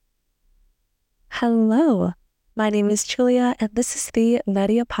Hello, my name is Julia, and this is the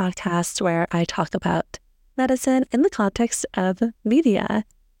Media Podcast where I talk about medicine in the context of media.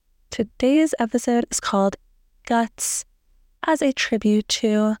 Today's episode is called Guts, as a tribute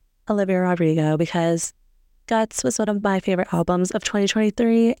to Olivia Rodrigo, because Guts was one of my favorite albums of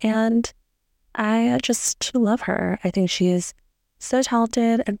 2023, and I just love her. I think she's so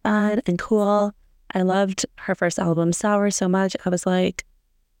talented and fun and cool. I loved her first album, Sour, so much. I was like,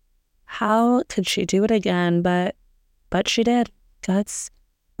 how could she do it again? But she did. Guts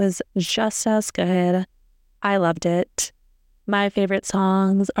was just as good. I loved it. My favorite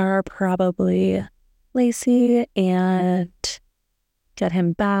songs are probably Lacey and Get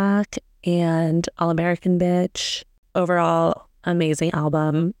Him Back and All American Bitch. Overall, amazing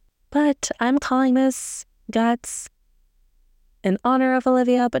album. But I'm calling this Guts in honor of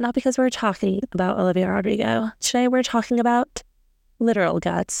Olivia, but not because we're talking about Olivia Rodrigo. Today we're talking about literal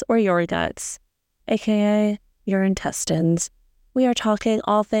guts, or your guts, aka your intestines. We are talking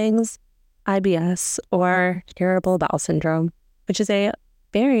all things IBS, or Irritable Bowel Syndrome, which is a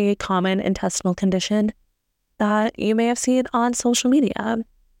very common intestinal condition that you may have seen on social media.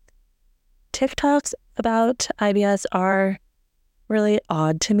 TikToks about IBS are really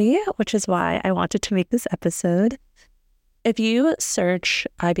odd to me, which is why I wanted to make this episode. If you search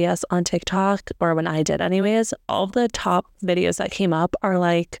IBS on TikTok, or when I did anyways, all the top videos that came up are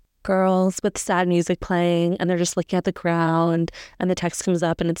like girls with sad music playing and they're just looking at the ground and the text comes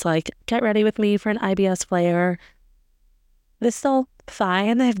up and it's like, get ready with me for an IBS flare. This is all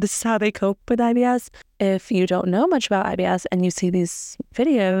fine if this is how they cope with IBS. If you don't know much about IBS and you see these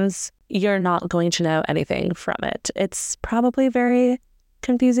videos, you're not going to know anything from it. It's probably very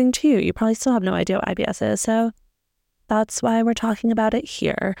confusing to you. You probably still have no idea what IBS is. So that's why we're talking about it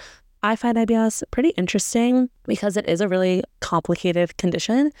here. I find IBS pretty interesting because it is a really complicated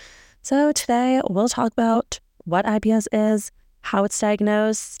condition. So today we'll talk about what IBS is, how it's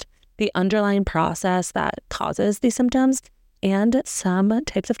diagnosed, the underlying process that causes these symptoms, and some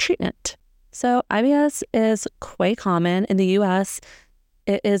types of treatment. So IBS is quite common in the US.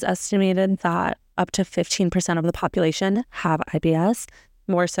 It is estimated that up to 15% of the population have IBS,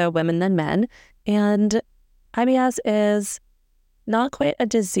 more so women than men. And IBS is not quite a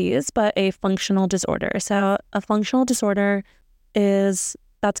disease, but a functional disorder. So a functional disorder that's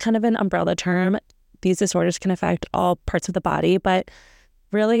kind of an umbrella term. These disorders can affect all parts of the body, but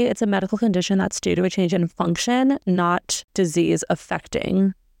really it's a medical condition that's due to a change in function, not disease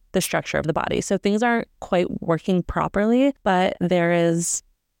affecting the structure of the body. So things aren't quite working properly, but there is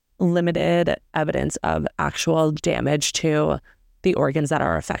limited evidence of actual damage to the organs that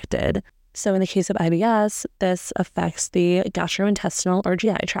are affected. So in the case of IBS, this affects the gastrointestinal or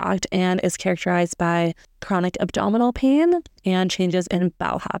GI tract and is characterized by chronic abdominal pain and changes in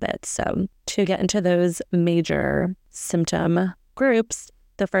bowel habits. So to get into those major symptom groups,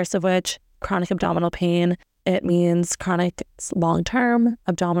 the first of which, chronic abdominal pain, it means chronic long-term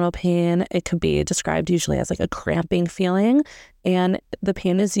abdominal pain. It could be described usually as like a cramping feeling, and the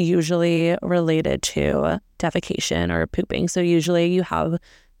pain is usually related to defecation or pooping. So usually you have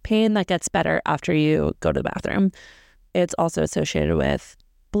pain that gets better after you go to the bathroom. It's also associated with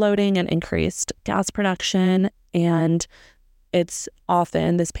bloating and increased gas production, and it's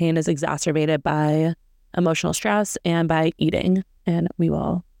often, this pain is exacerbated by emotional stress and by eating, and we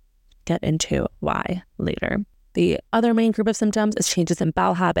will get into why later. The other main group of symptoms is changes in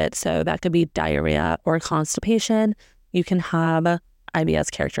bowel habits, so that could be diarrhea or constipation. You can have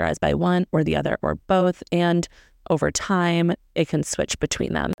IBS characterized by one or the other or both, and over time, it can switch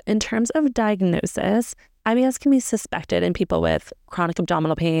between them. In terms of diagnosis, IBS can be suspected in people with chronic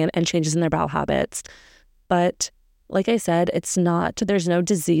abdominal pain and changes in their bowel habits. But like I said, there's no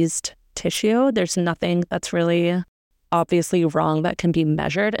diseased tissue. There's nothing that's really obviously wrong that can be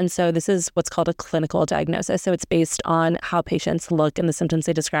measured. And so this is what's called a clinical diagnosis. So it's based on how patients look and the symptoms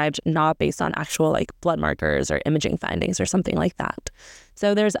they described, not based on actual like blood markers or imaging findings or something like that.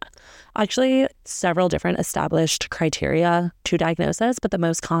 So there's actually several different established criteria to diagnosis, but the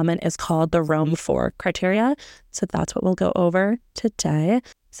most common is called the Rome 4 criteria. So that's what we'll go over today.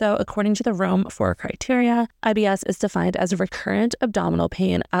 So according to the Rome 4 criteria, IBS is defined as recurrent abdominal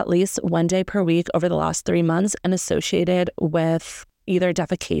pain at least 1 day per week over the last 3 months and associated with either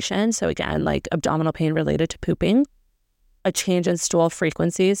defecation, so again, like abdominal pain related to pooping, a change in stool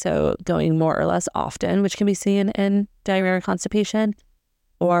frequency, so going more or less often, which can be seen in diarrhea or constipation,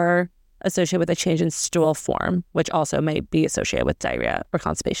 or associated with a change in stool form, which also may be associated with diarrhea or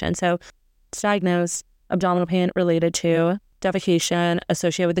constipation. So it's diagnosed abdominal pain related to defecation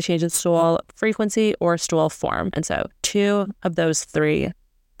associated with the change in stool frequency or stool form. And so 2 of those 3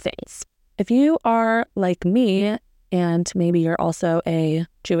 things. If you are like me, and maybe you're also a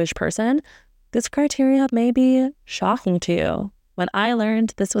Jewish person, this criteria may be shocking to you. When I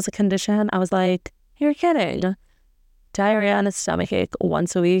learned this was a condition, I was like, you're kidding. Diarrhea and a stomachache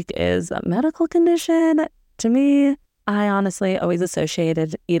once a week is a medical condition. To me, I honestly always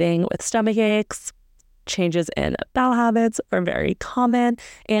associated eating with stomach aches. Changes in bowel habits are very common,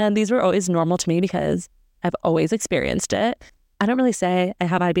 and these were always normal to me because I've always experienced it. I don't really say I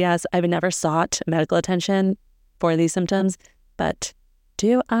have IBS. I've never sought medical attention for these symptoms, but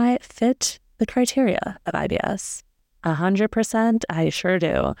do I fit the criteria of IBS? 100%, I sure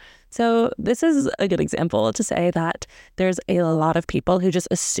do. So this is a good example to say that there's a lot of people who just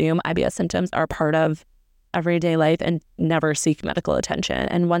assume IBS symptoms are part of everyday life and never seek medical attention.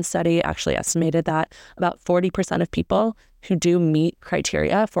 And one study actually estimated that about 40% of people who do meet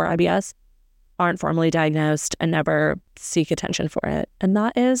criteria for IBS aren't formally diagnosed and never seek attention for it. And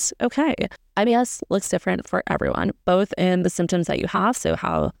that is okay. IBS looks different for everyone, both in the symptoms that you have, so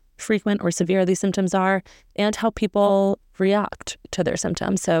how frequent or severe these symptoms are, and how people react to their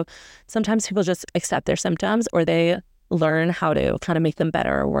symptoms. So sometimes people just accept their symptoms, or they learn how to kind of make them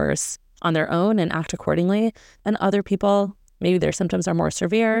better or worse on their own and act accordingly. And other people, maybe their symptoms are more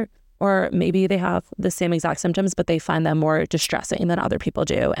severe, or maybe they have the same exact symptoms, but they find them more distressing than other people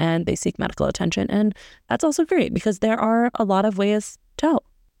do, and they seek medical attention. And that's also great because there are a lot of ways to help.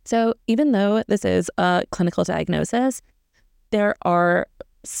 So even though this is a clinical diagnosis, there are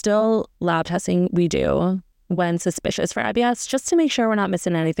still lab testing we do when suspicious for IBS, just to make sure we're not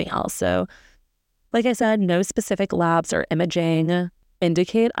missing anything else. So like I said, no specific labs or imaging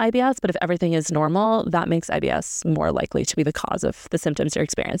indicate IBS, but if everything is normal, that makes IBS more likely to be the cause of the symptoms you're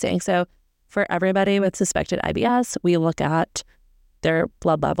experiencing. So for everybody with suspected IBS, we look at their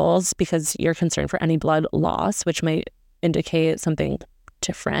blood levels because you're concerned for any blood loss, which may indicate something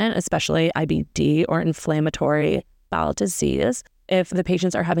different, especially IBD or inflammatory bowel disease. If the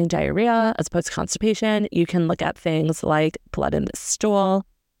patients are having diarrhea as opposed to constipation, you can look at things like blood in the stool,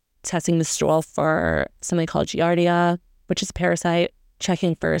 testing the stool for something called Giardia, which is a parasite,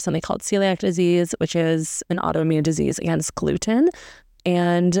 checking for something called celiac disease, which is an autoimmune disease against gluten,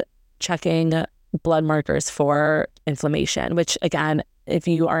 and checking blood markers for inflammation, which again, if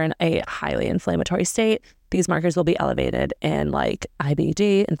you are in a highly inflammatory state, these markers will be elevated in like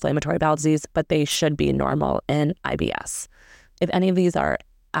IBD, inflammatory bowel disease, but they should be normal in IBS. If any of these are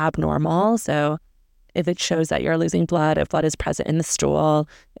abnormal, so if it shows that you're losing blood, if blood is present in the stool,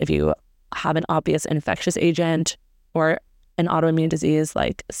 if you have an obvious infectious agent or an autoimmune disease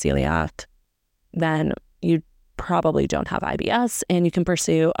like celiac, then you probably don't have IBS and you can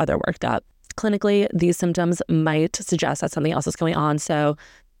pursue other workup. Clinically, these symptoms might suggest that something else is going on. So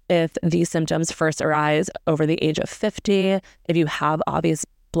if these symptoms first arise over the age of 50, if you have obvious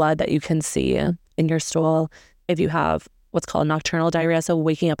blood that you can see in your stool, if you have what's called nocturnal diarrhea, so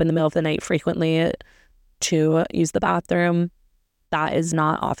waking up in the middle of the night frequently to use the bathroom, that is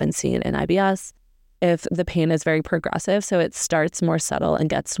not often seen in IBS. If the pain is very progressive, so it starts more subtle and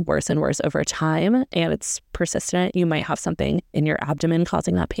gets worse and worse over time, and it's persistent, you might have something in your abdomen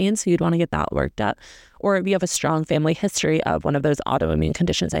causing that pain, so you'd want to get that worked up. Or if you have a strong family history of one of those autoimmune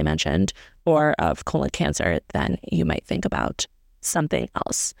conditions I mentioned, or of colon cancer, then you might think about something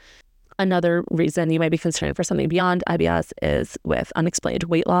else. Another reason you might be concerned for something beyond IBS is with unexplained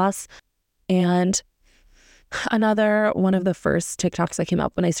weight loss. And another one of the first TikToks that came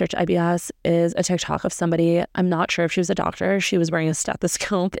up when I searched IBS is a TikTok of somebody, I'm not sure if she was a doctor, she was wearing a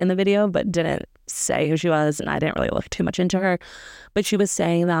stethoscope in the video, but didn't say who she was, and I didn't really look too much into her. But she was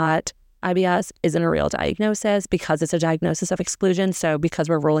saying that IBS isn't a real diagnosis because it's a diagnosis of exclusion. So because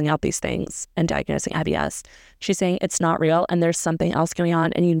we're ruling out these things and diagnosing IBS, she's saying it's not real and there's something else going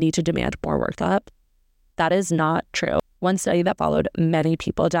on and you need to demand more workup. That is not true. One study that followed many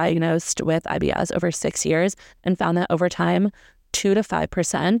people diagnosed with IBS over 6 years and found that over time, 2 to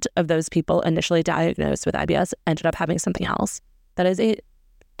 5% of those people initially diagnosed with IBS ended up having something else. That is a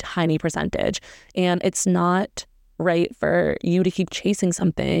tiny percentage. And it's not right for you to keep chasing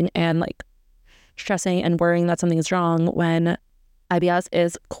something and like stressing and worrying that something is wrong when IBS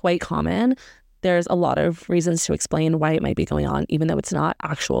is quite common. There's a lot of reasons to explain why it might be going on, even though it's not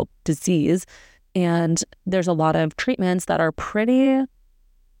actual disease. And there's a lot of treatments that are pretty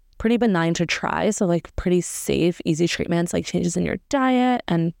benign to try. So like pretty safe, easy treatments like changes in your diet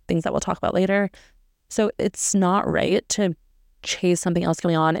and things that we'll talk about later. So it's not right to chase something else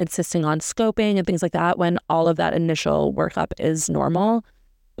going on, insisting on scoping and things like that when all of that initial workup is normal,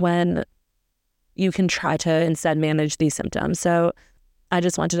 when you can try to instead manage these symptoms. So I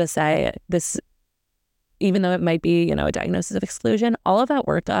just wanted to say this even though it might be, a diagnosis of exclusion, all of that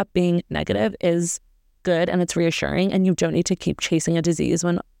workup being negative is good and it's reassuring, and you don't need to keep chasing a disease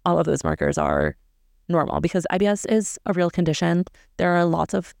when all of those markers are normal, because IBS is a real condition. There are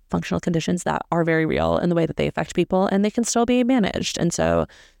lots of functional conditions that are very real in the way that they affect people, and they can still be managed. And so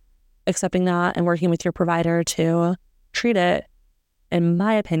accepting that and working with your provider to treat it, in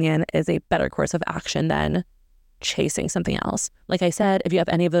my opinion, is a better course of action than chasing something else. Like I said, if you have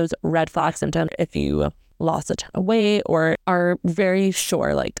any of those red flag symptoms, if you lost a ton of weight or are very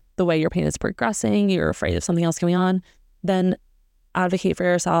sure like the way your pain is progressing, you're afraid of something else going on, then advocate for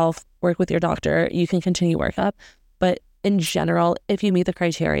yourself, work with your doctor. You can continue workup. But in general, if you meet the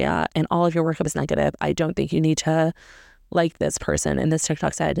criteria and all of your workup is negative, I don't think you need to, like this person in this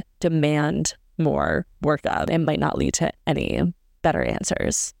TikTok said, demand more workup. It might not lead to any better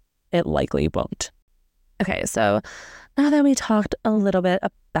answers. It likely won't. Okay, so now that we talked a little bit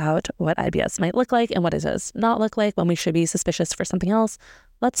about what IBS might look like and what it does not look like when we should be suspicious for something else,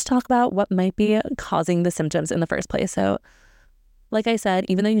 let's talk about what might be causing the symptoms in the first place. So like I said,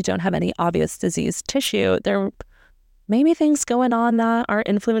 even though you don't have any obvious disease tissue, there may be things going on that are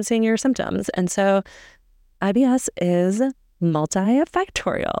influencing your symptoms. And so IBS is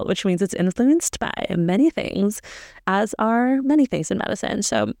multifactorial, which means it's influenced by many things, as are many things in medicine.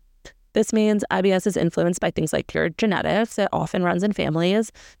 So this means IBS is influenced by things like your genetics. It often runs in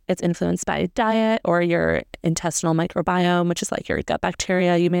families. It's influenced by diet or your intestinal microbiome, which is like your gut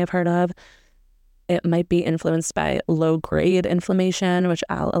bacteria you may have heard of. It might be influenced by low-grade inflammation, which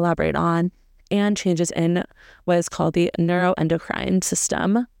I'll elaborate on, and changes in what is called the neuroendocrine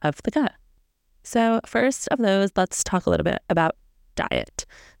system of the gut. So first of those, let's talk a little bit about diet.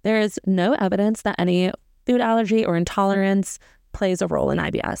 There is no evidence that any food allergy or intolerance plays a role in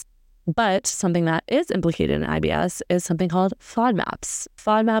IBS. But something that is implicated in IBS is something called FODMAPs.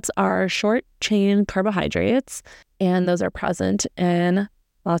 FODMAPs are short-chain carbohydrates, and those are present in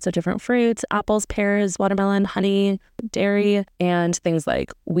lots of different fruits: apples, pears, watermelon, honey, dairy, and things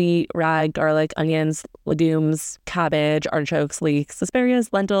like wheat, rye, garlic, onions, legumes, cabbage, artichokes, leeks,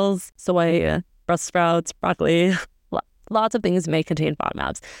 asparagus, lentils, soy, Brussels sprouts, broccoli. Lots of things may contain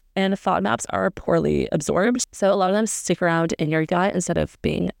FODMAPs, and FODMAPs are poorly absorbed. So a lot of them stick around in your gut instead of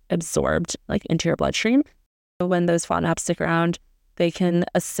being absorbed like into your bloodstream. When those FODMAPs stick around, they can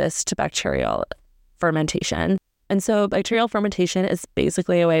assist bacterial fermentation. And so bacterial fermentation is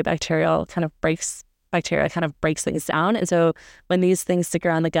basically a way bacteria kind of breaks things down. And so when these things stick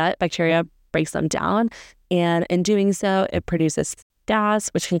around the gut, bacteria breaks them down. And in doing so, it produces gas,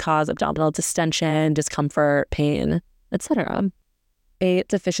 which can cause abdominal distension, discomfort, pain, etc. A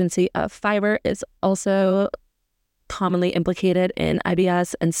deficiency of fiber is also commonly implicated in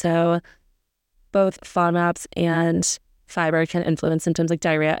IBS. And so both FODMAPs and fiber can influence symptoms like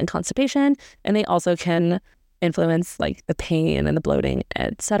diarrhea and constipation. And they also can influence like the pain and the bloating,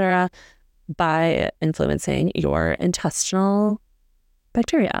 etc., by influencing your intestinal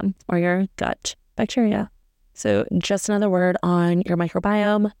bacteria or your gut bacteria. So just another word on your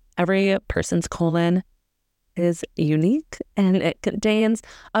microbiome. Every person's colon is unique, and it contains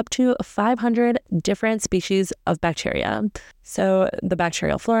up to 500 different species of bacteria. So the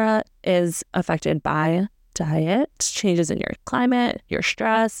bacterial flora is affected by diet, changes in your climate, your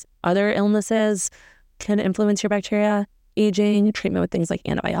stress, other illnesses can influence your bacteria. Aging, treatment with things like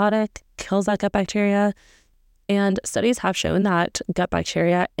antibiotic kills that gut bacteria. And studies have shown that gut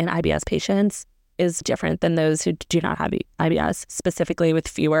bacteria in IBS patients is different than those who do not have IBS, specifically with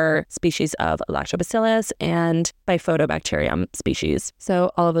fewer species of lactobacillus and bifidobacterium species.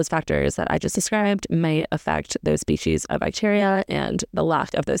 So all of those factors that I just described may affect those species of bacteria, and the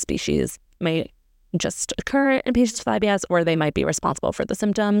lack of those species may just occur in patients with IBS, or they might be responsible for the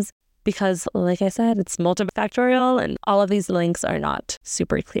symptoms. Because, like I said, it's multifactorial and all of these links are not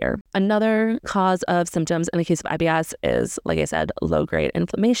super clear. Another cause of symptoms in the case of IBS is, like I said, low-grade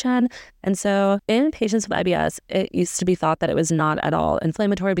inflammation. And so in patients with IBS, it used to be thought that it was not at all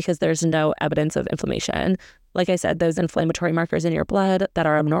inflammatory because there's no evidence of inflammation. Like I said, those inflammatory markers in your blood that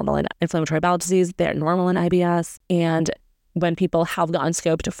are abnormal in inflammatory bowel disease, they're normal in IBS. And when people have gotten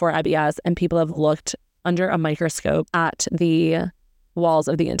scoped for IBS and people have looked under a microscope at the walls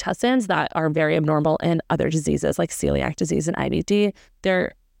of the intestines that are very abnormal in other diseases like celiac disease and IBD,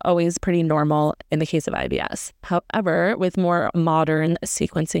 they're always pretty normal in the case of IBS. However, with more modern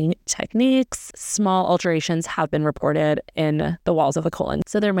sequencing techniques, small alterations have been reported in the walls of the colon.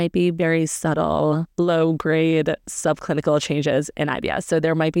 So there might be very subtle, low-grade subclinical changes in IBS. So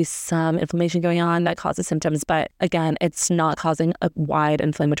there might be some inflammation going on that causes symptoms, but again, it's not causing a wide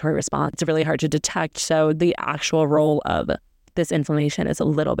inflammatory response. It's really hard to detect. So the actual role of this inflammation is a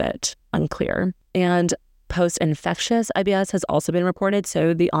little bit unclear. And Post-infectious IBS has also been reported.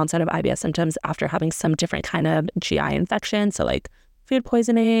 So the onset of IBS symptoms after having some different kind of GI infection. So like food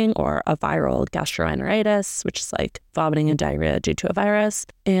poisoning or a viral gastroenteritis, which is like vomiting and diarrhea due to a virus.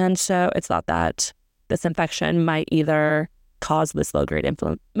 And so it's thought that this infection might either cause this low-grade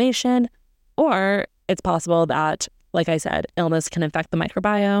inflammation, or it's possible that, like I said, illness can infect the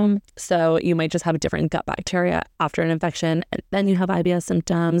microbiome. So you might just have different gut bacteria after an infection, and then you have IBS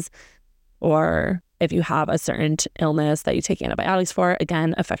symptoms. Or if you have a certain illness that you take antibiotics for,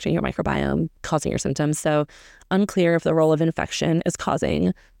 again, affecting your microbiome, causing your symptoms. So unclear if the role of infection is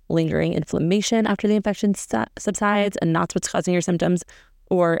causing lingering inflammation after the infection subsides, and that's what's causing your symptoms,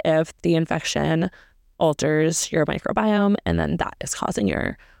 or if the infection alters your microbiome, and then that is causing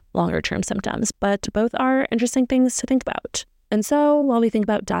your longer-term symptoms. But both are interesting things to think about. And so while we think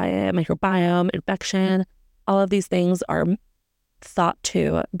about diet, microbiome, infection, all of these things are thought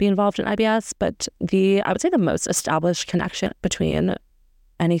to be involved in IBS, but I would say the most established connection between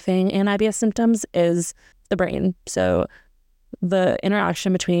anything and IBS symptoms is the brain. So the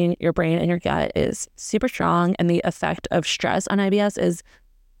interaction between your brain and your gut is super strong, and the effect of stress on IBS is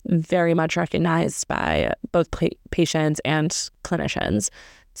very much recognized by both patients and clinicians.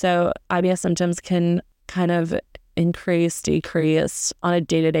 So IBS symptoms can kind of increase, decrease on a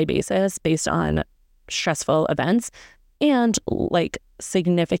day-to-day basis based on stressful events. And like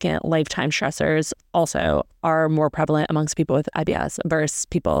significant lifetime stressors also are more prevalent amongst people with IBS versus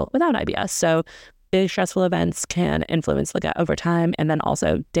people without IBS. So big stressful events can influence the gut over time, and then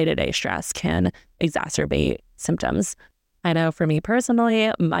also day-to-day stress can exacerbate symptoms. I know for me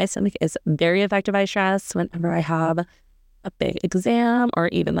personally, my stomach is very affected by stress. Whenever I have a big exam or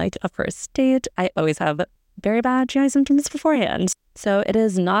even like a first date, I always have very bad GI symptoms beforehand. So it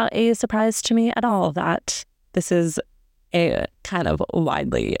is not a surprise to me at all that this is a kind of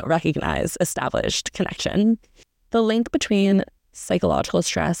widely recognized, established connection. The link between psychological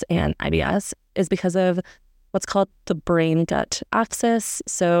stress and IBS is because of what's called the brain-gut axis.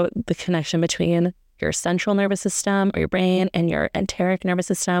 So the connection between your central nervous system or your brain and your enteric nervous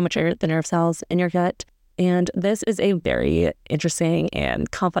system, which are the nerve cells in your gut. And this is a very interesting and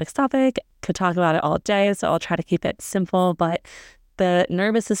complex topic. Could talk about it all day, so I'll try to keep it simple. But the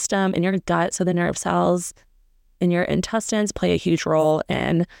nervous system in your gut, so the nerve cells in your intestines, play a huge role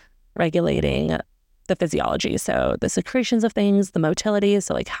in regulating the physiology. So the secretions of things, the motility,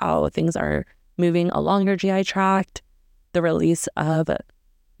 so like how things are moving along your GI tract, the release of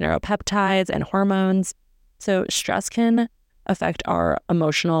neuropeptides and hormones. So stress can affect our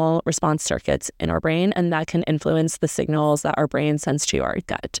emotional response circuits in our brain, and that can influence the signals that our brain sends to our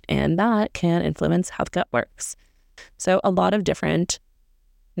gut, and that can influence how the gut works. So a lot of different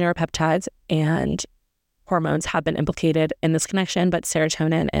neuropeptides and hormones have been implicated in this connection, but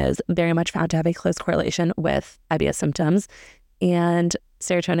serotonin is very much found to have a close correlation with IBS symptoms. And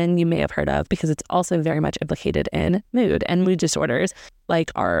serotonin you may have heard of because it's also very much implicated in mood and mood disorders.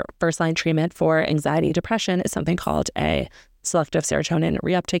 Like our first-line treatment for anxiety, depression is something called a selective serotonin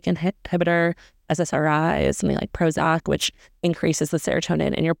reuptake inhibitor. SSRI is something like Prozac, which increases the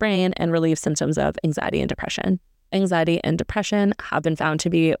serotonin in your brain and relieves symptoms of anxiety and depression. Anxiety and depression have been found to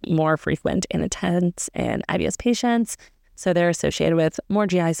be more frequent and intense in IBS patients. So they're associated with more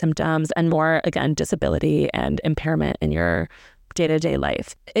GI symptoms and more, again, disability and impairment in your day-to-day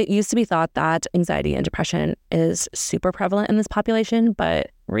life. It used to be thought that anxiety and depression is super prevalent in this population,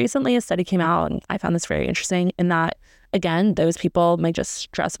 but recently a study came out, and I found this very interesting in that, again, those people might just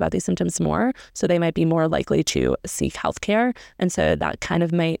stress about these symptoms more, so they might be more likely to seek healthcare. And so that kind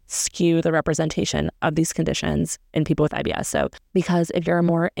of might skew the representation of these conditions in people with IBS. So because if you're a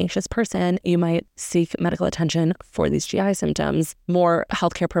more anxious person, you might seek medical attention for these GI symptoms. More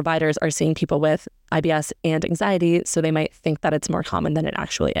healthcare providers are seeing people with IBS and anxiety, so they might think that it's more common than it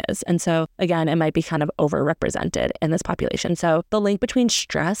actually is. And so again, it might be kind of overrepresented in this population. So the link between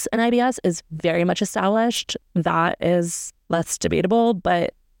stress and IBS is very much established. That is less debatable,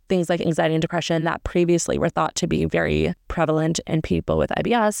 but things like anxiety and depression that previously were thought to be very prevalent in people with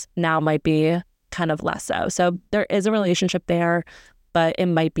IBS now might be kind of less so. So there is a relationship there, but it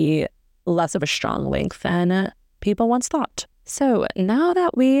might be less of a strong link than people once thought. So now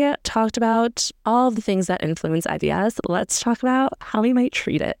that we talked about all of the things that influence IBS, let's talk about how we might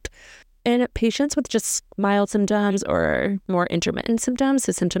treat it. In patients with just mild symptoms or more intermittent symptoms,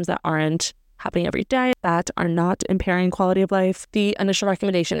 so symptoms that aren't happening every day, that are not impairing quality of life, the initial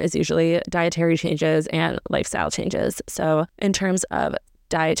recommendation is usually dietary changes and lifestyle changes. So in terms of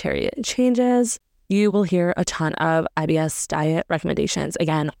dietary changes, you will hear a ton of IBS diet recommendations,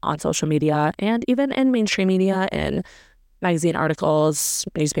 again, on social media and even in mainstream media, in magazine articles,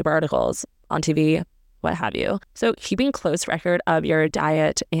 newspaper articles, on TV, what have you. So keeping close record of your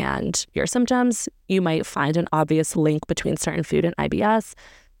diet and your symptoms, you might find an obvious link between certain food and IBS.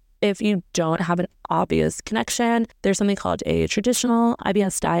 If you don't have an obvious connection, there's something called a traditional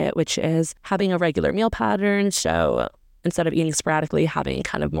IBS diet, which is having a regular meal pattern. So instead of eating sporadically, having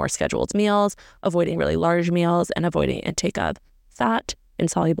kind of more scheduled meals, avoiding really large meals, and avoiding intake of fat,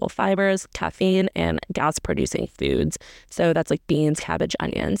 insoluble fibers, caffeine, and gas-producing foods. So that's like beans, cabbage,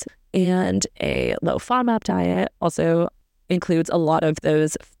 onions. And a low FODMAP diet also includes a lot of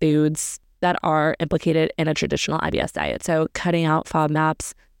those foods that are implicated in a traditional IBS diet. So cutting out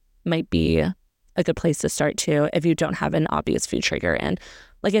FODMAPs might be a good place to start too if you don't have an obvious food trigger. And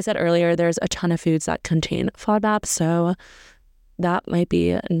like I said earlier, there's a ton of foods that contain FODMAPs, so that might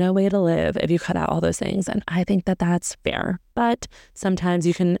be no way to live if you cut out all those things. And I think that that's fair. But sometimes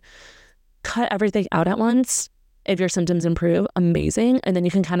you can cut everything out at once. If your symptoms improve, amazing. And then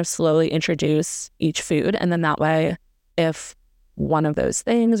you can kind of slowly introduce each food. And then that way, if one of those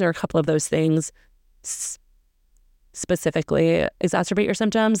things or a couple of those things specifically exacerbate your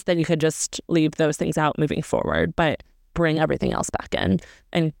symptoms, then you could just leave those things out moving forward, but bring everything else back in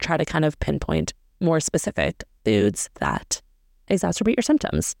and try to kind of pinpoint more specific foods that exacerbate your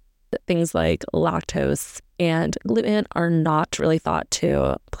symptoms. Things like lactose and gluten are not really thought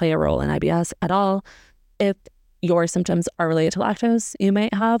to play a role in IBS at all. If your symptoms are related to lactose, you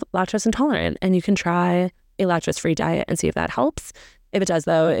might have lactose intolerant, and you can try a lactose-free diet and see if that helps. If it does,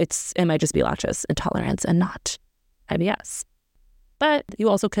 though, it might just be lactose intolerance and not IBS. But you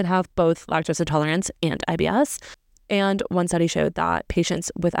also could have both lactose intolerance and IBS. And one study showed that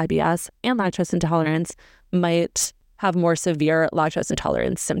patients with IBS and lactose intolerance might have more severe lactose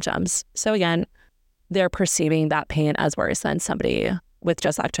intolerance symptoms. So again, they're perceiving that pain as worse than somebody with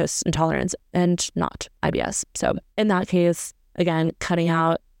just lactose intolerance and not IBS. So in that case, again, cutting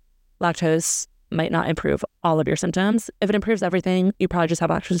out lactose might not improve all of your symptoms. If it improves everything, you probably just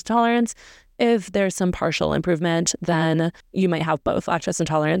have lactose intolerance. If there's some partial improvement, then you might have both lactose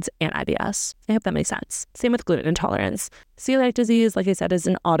intolerance and IBS. I hope that makes sense. Same with gluten intolerance. Celiac disease, like I said, is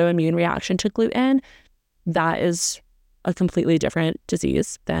an autoimmune reaction to gluten. That is a completely different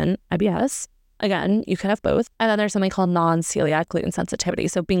disease than IBS. Again, you can have both. And then there's something called non-celiac gluten sensitivity.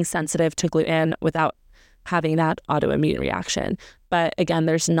 So being sensitive to gluten without having that autoimmune reaction. But again,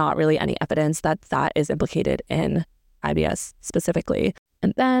 there's not really any evidence that that is implicated in IBS specifically.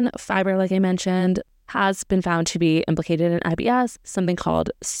 And then fiber, like I mentioned, has been found to be implicated in IBS. Something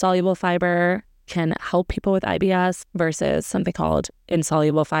called soluble fiber can help people with IBS versus something called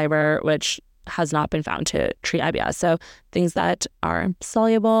insoluble fiber, which has not been found to treat IBS. So things that are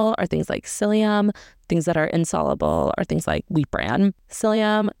soluble are things like psyllium. Things that are insoluble are things like wheat bran.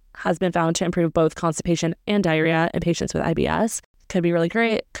 Psyllium has been found to improve both constipation and diarrhea in patients with IBS. Could be really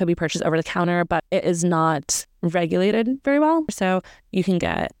great, could be purchased over the counter, but it is not regulated very well. So you can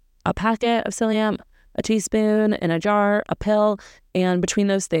get a packet of psyllium, a teaspoon in a jar, a pill, and between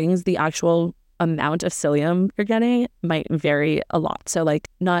those things, the actual amount of psyllium you're getting might vary a lot. So like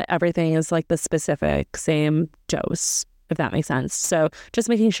not everything is like the specific same dose, if that makes sense. So just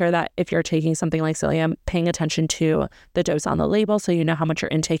making sure that if you're taking something like psyllium, paying attention to the dose on the label so you know how much you're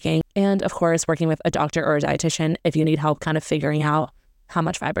intaking. And of course, working with a doctor or a dietitian if you need help kind of figuring out how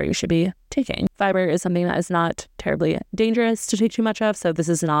much fiber you should be taking. Fiber is something that is not terribly dangerous to take too much of. So this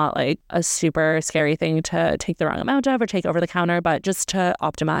is not like a super scary thing to take the wrong amount of or take over the counter, but just to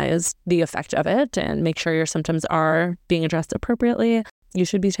optimize the effect of it and make sure your symptoms are being addressed appropriately, you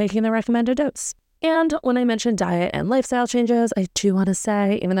should be taking the recommended dose. And when I mentioned diet and lifestyle changes, I do want to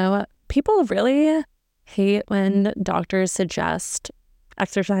say, even though people really hate when doctors suggest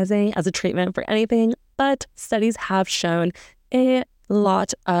exercising as a treatment for anything, but studies have shown a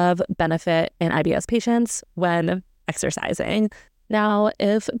lot of benefit in IBS patients when exercising. Now,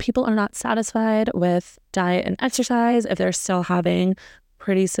 if people are not satisfied with diet and exercise, if they're still having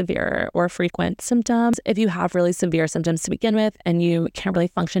pretty severe or frequent symptoms, if you have really severe symptoms to begin with and you can't really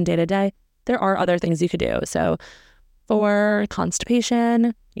function day to day, there are other things you could do. So for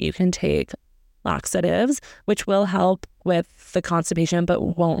constipation, you can take laxatives, which will help with the constipation,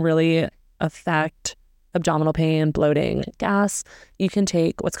 but won't really affect abdominal pain, bloating, gas. You can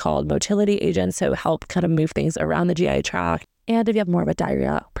take what's called motility agents, so help kind of move things around the GI tract. And if you have more of a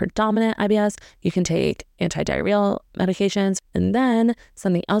diarrhea predominant IBS, you can take antidiarrheal medications. And then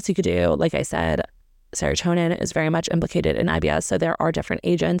something else you could do, like I said, serotonin is very much implicated in IBS. So there are different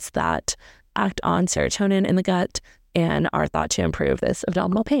agents that act on serotonin in the gut and are thought to improve this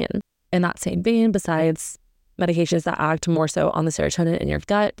abdominal pain. In that same vein, besides medications that act more so on the serotonin in your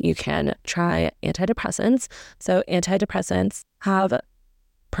gut, you can try antidepressants. So antidepressants have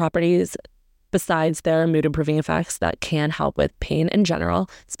properties besides their mood improving effects that can help with pain in general,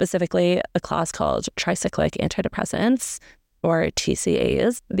 specifically a class called tricyclic antidepressants, or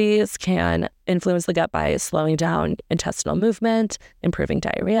TCAs. These can influence the gut by slowing down intestinal movement, improving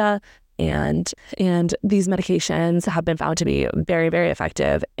diarrhea, and these medications have been found to be very, very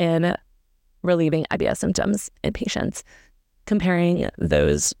effective in relieving IBS symptoms in patients. Comparing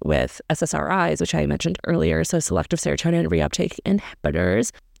those with SSRIs, which I mentioned earlier, so selective serotonin reuptake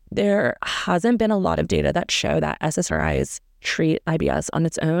inhibitors, there hasn't been a lot of data that show that SSRIs treat IBS on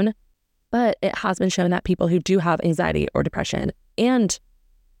its own, but it has been shown that people who do have anxiety or depression and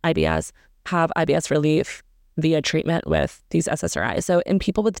IBS have IBS relief via treatment with these SSRIs. So in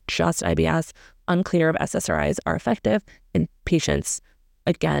people with just IBS, unclear if SSRIs are effective. In patients,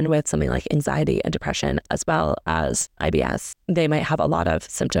 again, with something like anxiety and depression, as well as IBS, they might have a lot of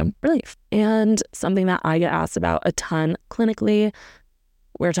symptom relief. And something that I get asked about a ton clinically,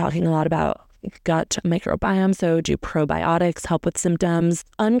 we're talking a lot about gut microbiome. So do probiotics help with symptoms?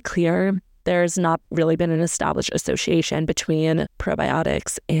 Unclear. There's not really been an established association between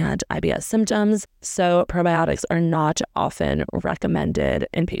probiotics and IBS symptoms. So probiotics are not often recommended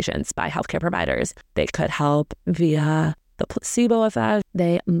in patients by healthcare providers. They could help via the placebo effect.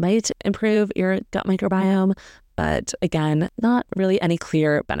 They might improve your gut microbiome, but again, not really any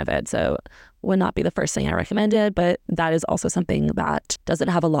clear benefit. So would not be the first thing I recommended, but that is also something that doesn't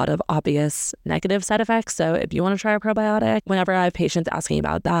have a lot of obvious negative side effects. So if you want to try a probiotic, whenever I have patients asking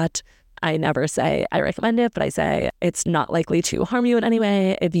about that, I never say I recommend it, but I say it's not likely to harm you in any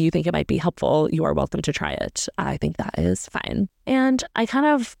way. If you think it might be helpful, you are welcome to try it. I think that is fine. And I kind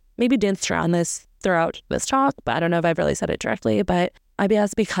of maybe danced around this throughout this talk, but I don't know if I've really said it directly, but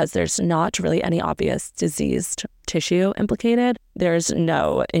IBS, because there's not really any obvious diseased tissue implicated, there's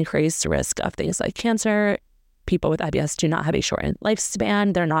no increased risk of things like cancer. People with IBS do not have a shortened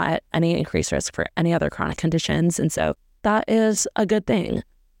lifespan. They're not at any increased risk for any other chronic conditions. And so that is a good thing.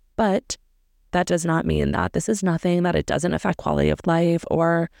 But that does not mean that this is nothing, that it doesn't affect quality of life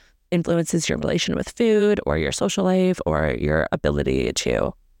or influences your relation with food or your social life or your ability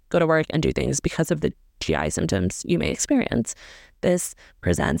to go to work and do things because of the GI symptoms you may experience. This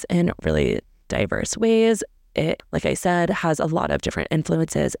presents in really diverse ways. It, like I said, has a lot of different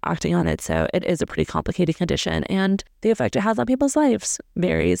influences acting on it. So it is a pretty complicated condition, and the effect it has on people's lives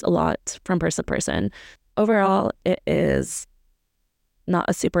varies a lot from person to person. Overall, it is not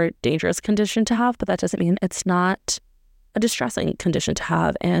a super dangerous condition to have, but that doesn't mean it's not a distressing condition to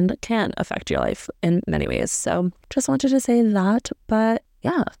have and can affect your life in many ways. So just wanted to say that. But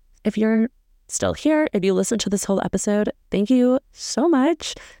yeah, if you're still here, if you listened to this whole episode, thank you so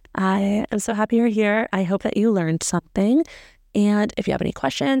much. I am so happy you're here. I hope that you learned something. And if you have any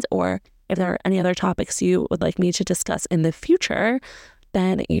questions or if there are any other topics you would like me to discuss in the future,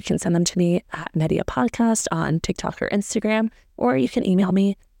 then you can send them to me at Media Podcast on TikTok or Instagram, or you can email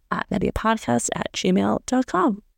me at mediapodcast@gmail.com.